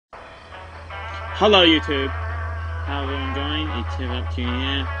Hello YouTube, how's everyone going? It's up to you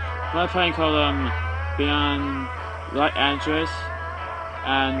here. We're playing called Beyond Light Address,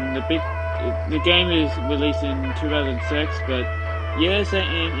 and the game is released in 2006, but year set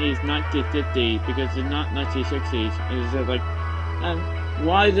in is 1950 because it's not 1960s. It's like, and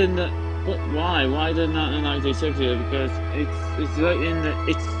why didn't the, but why did not in 1960? Because it's like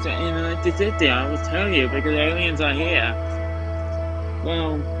it's set in 1950. I will tell you because aliens are here.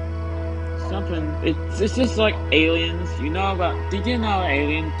 Well. Something. It's just like Aliens. You know about? Did you know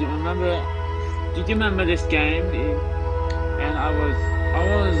Aliens? Do you remember? Did you remember this game? And I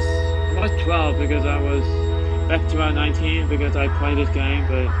was 12 because I was back to 19 because I played this game,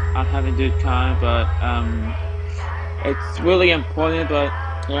 but I haven't did time. But it's really important. But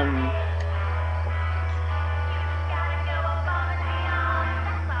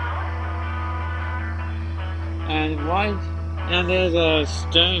and why? And there's a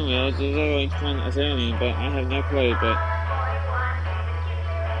steering wheel. It's really fun as Alien, but I have no clue. But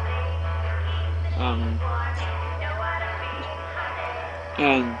um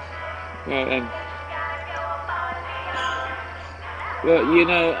and well. Well, you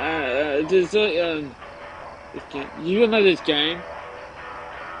know, there's this game. You remember this game?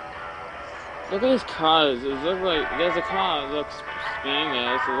 Look at these cars. It look like there's a car that looks spinning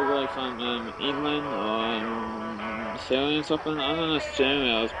there. It look like from England or Australia or something. I don't know steering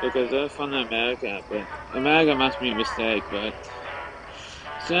wheels because they're from America, but America must be a mistake. But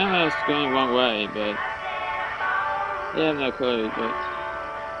steering wheels going one way, but they have no clue. But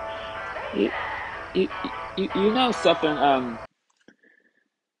you you you know something?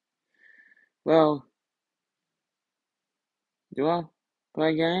 Well, do I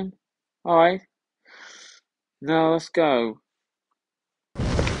play a game? All right. No, let's go.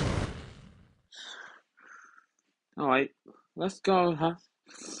 All right, let's go.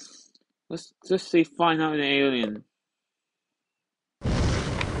 Let's just see. Find out the alien.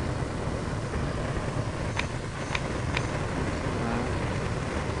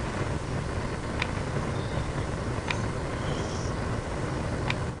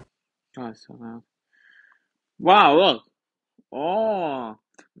 God, so loud. Wow! Look. Oh,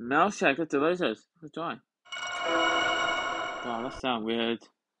 milkshake. It's delicious. Let's try. Wow, that sounds weird.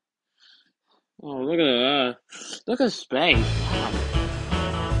 Oh, look at that. Look at space. Wow.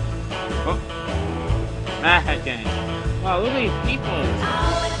 Oh, Mad game. Wow, look at these people.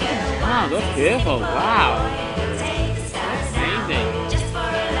 Wow, they're beautiful. Wow, that's amazing.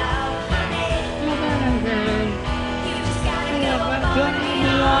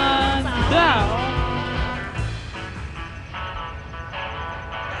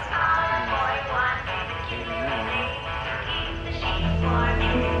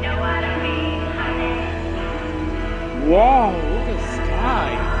 Whoa, look at the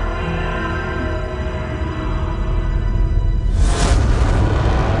sky.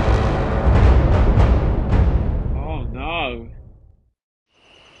 Oh no.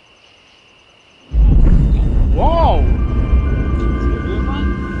 Whoa! Is it a real one?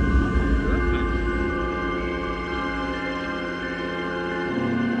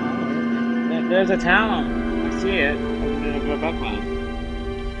 Oh my goodness. There's a town. I see it. I'm gonna go back.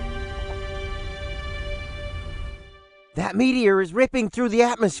 That meteor is ripping through the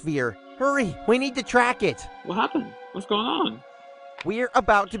atmosphere. Hurry, we need to track it. What happened? What's going on? We're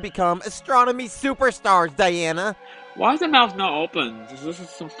about to become astronomy superstars, Diana. Why is the mouth not open? This is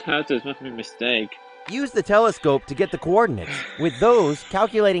some characters must be a mistake. Use the telescope to get the coordinates. With those,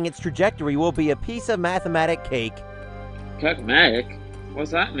 calculating its trajectory will be a piece of mathematic cake. Pragmatic?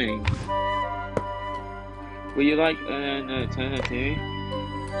 What's that mean? Will you like turn the TV?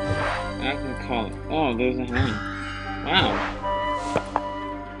 I can call it. Oh, there's a hand. Wow.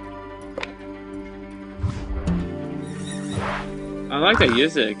 I like the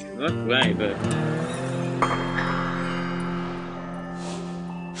music. It looks great, but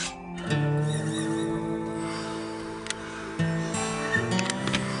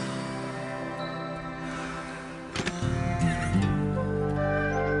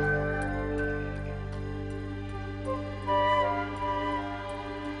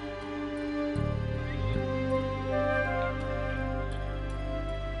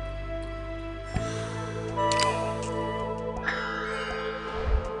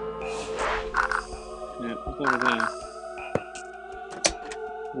yeah, what's over there?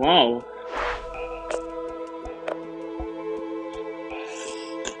 Whoa.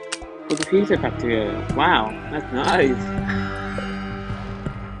 Put the pizza back together. Wow, that's nice.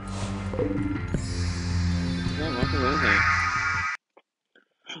 Yeah, what's the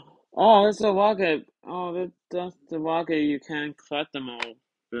Oh, that's a rocket. Oh, that's the rocket. You can't collect them all.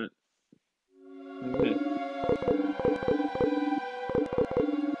 But Okay.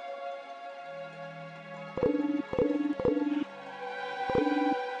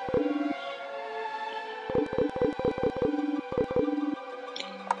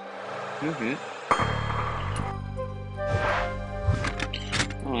 Okay.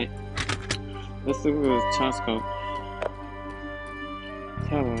 Alright. Let's look at the telescope.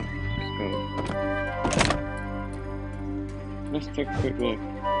 Telescope. Let's take a quick look.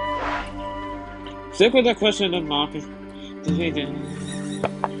 Stick with the question of Marcus. Defeated.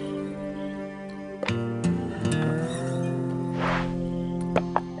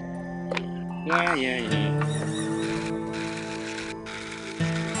 Yeah.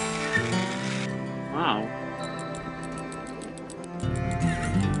 Wow.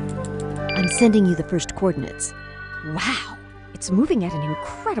 I'm sending you the first coordinates. Wow, it's moving at an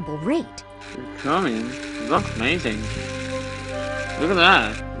incredible rate. You're coming. It looks amazing. Look at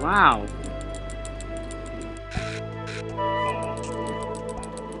that. Wow.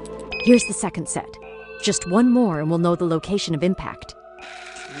 Here's the second set. Just one more and we'll know the location of impact.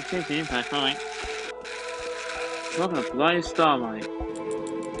 Okay, the impact, alright. Look at a bright starlight.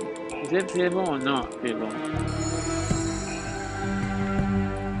 Is it people or not people?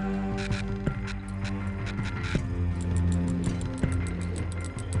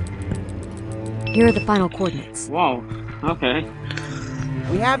 Here are the final coordinates. Whoa. Okay.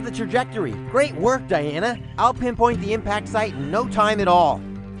 We have the trajectory. Great work, Diana. I'll pinpoint the impact site in no time at all.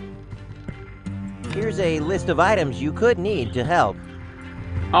 Here's a list of items you could need to help.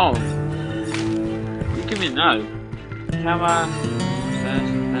 Oh. You give me a no. Camera.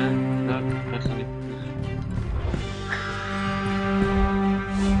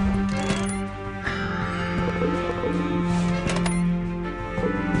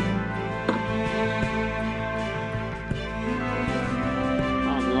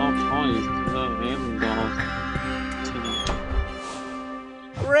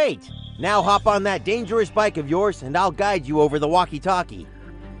 Great! Now hop on that dangerous bike of yours and I'll guide you over the walkie-talkie.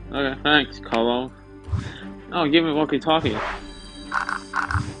 Okay, thanks, Carlo. Oh, give me walkie-talkie.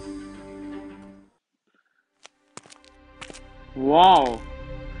 Whoa!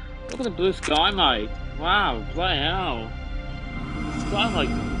 Look at the blue sky, mate. Wow, bloody hell. The sky's like,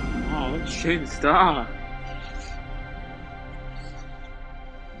 oh, look at the shooting star.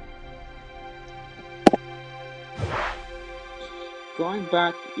 Going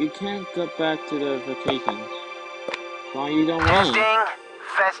back, you can't go back to the vacation. Why you don't want? Testing,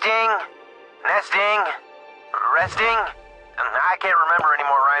 festing, nesting, resting. I can't remember any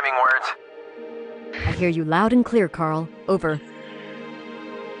more rhyming words. I hear you loud and clear, Carl. Over.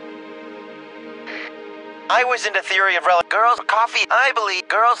 I was into theory of girls coffee. I believe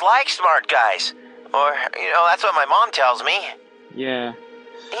girls like smart guys. Or, that's what my mom tells me. Yeah.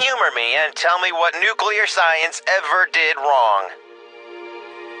 Humor me and tell me what nuclear science ever did wrong.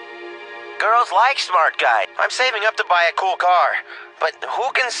 Girls like smart guys. I'm saving up to buy a cool car. But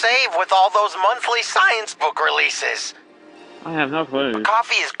who can save with all those monthly science book releases? I have no clue.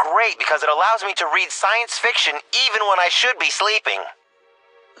 Coffee is great because it allows me to read science fiction even when I should be sleeping.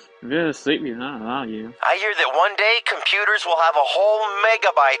 If you're sleepy, not allow you. I hear that one day computers will have a whole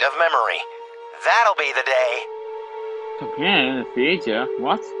megabyte of memory. That'll be the day. Computer in the future?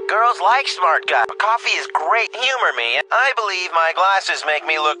 What? Girls like smart guys. Coffee is great. Humor me. I believe my glasses make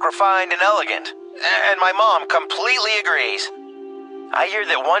me look refined and elegant. And my mom completely agrees. I hear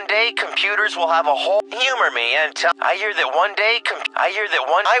that one day computers will have a whole humor me and tell. I hear that one day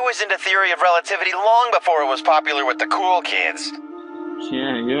I was into theory of relativity long before it was popular with the cool kids.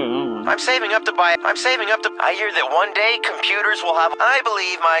 Yeah, you're the one. I hear that one day computers will have. I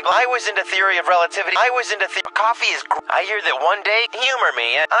believe I was into theory of relativity. Coffee is. I hear that one day. Humor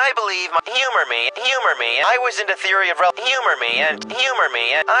me. I believe humor me. I was into theory of humor me. I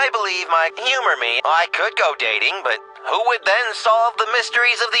believe humor me. I could go dating, but who would then solve the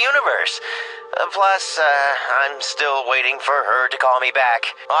mysteries of the universe? Plus, I'm still waiting for her to call me back.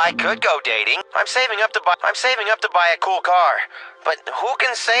 I could go dating. I'm saving up to buy a cool car. But who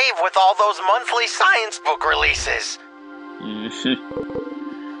can save with all those monthly science book releases?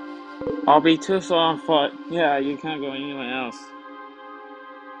 I'll be too slow on foot. Yeah, you can't go anywhere else.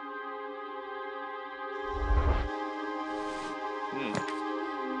 Oops,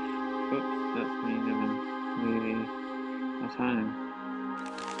 that's me doing a time.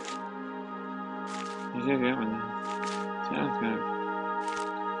 You should get one now. Sounds good.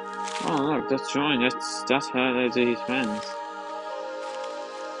 Oh look, that's Join. That's her. Those are his friends.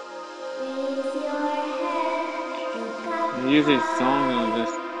 He uses songs on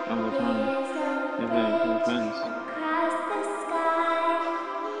this all the time. They're friends.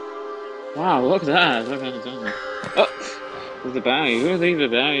 Wow, look at that. Look at that. Oh! There's the battery. Who leave the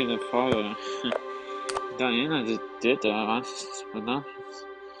battery in the fire? Diana just did that once, but not.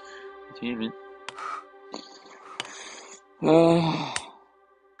 Damn it. Alright,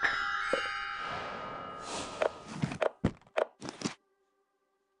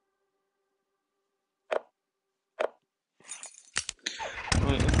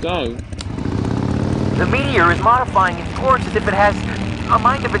 let's go. The meteor is modifying its course as if it has a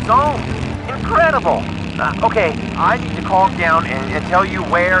mind of its own. Incredible! Okay, I need to calm down and tell you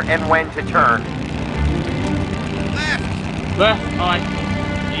where and when to turn. Left! Alright.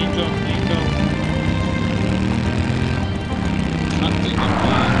 Angel, angel. Nothing to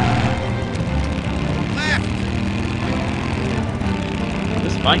Left!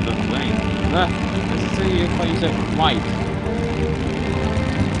 This bike looks great. Left. Let's see if I use it right.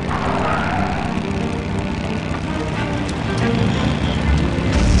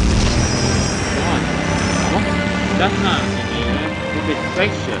 That's not a meteor. It's a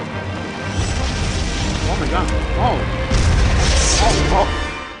spaceship. Oh my god. Oh. Oh, oh.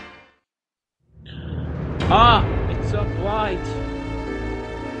 Ah, it's so bright.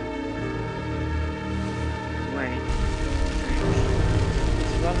 Wait.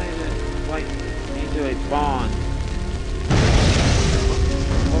 It's running right into a barn.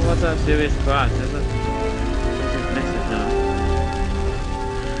 What was that serious crash? There's a message now.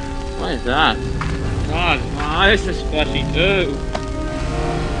 What is that? God, my eyes are splashy too.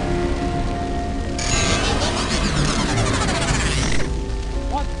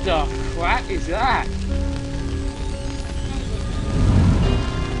 What the crap is that?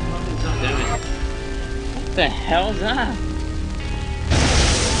 What the hell is that?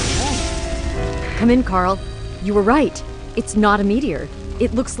 Come in, Carl. You were right. It's not a meteor.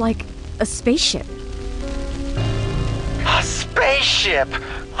 It looks like a spaceship. A spaceship!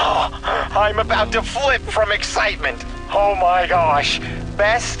 Oh, I'm about to flip from excitement. Oh my gosh.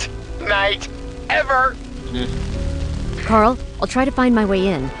 Best night ever! Carl, I'll try to find my way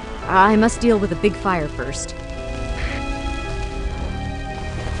in. I must deal with a big fire first.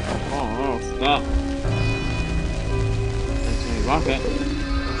 Oh, stop. That's a rocket.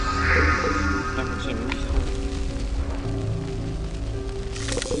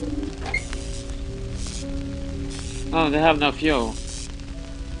 Oh, they have no fuel.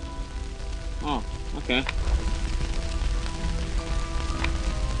 Oh, okay.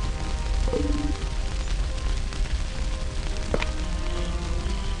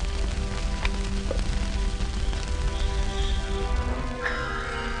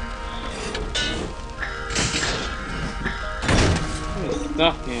 There's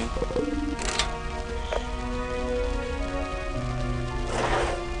stuff here.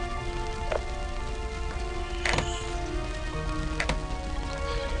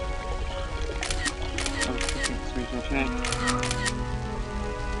 Okay.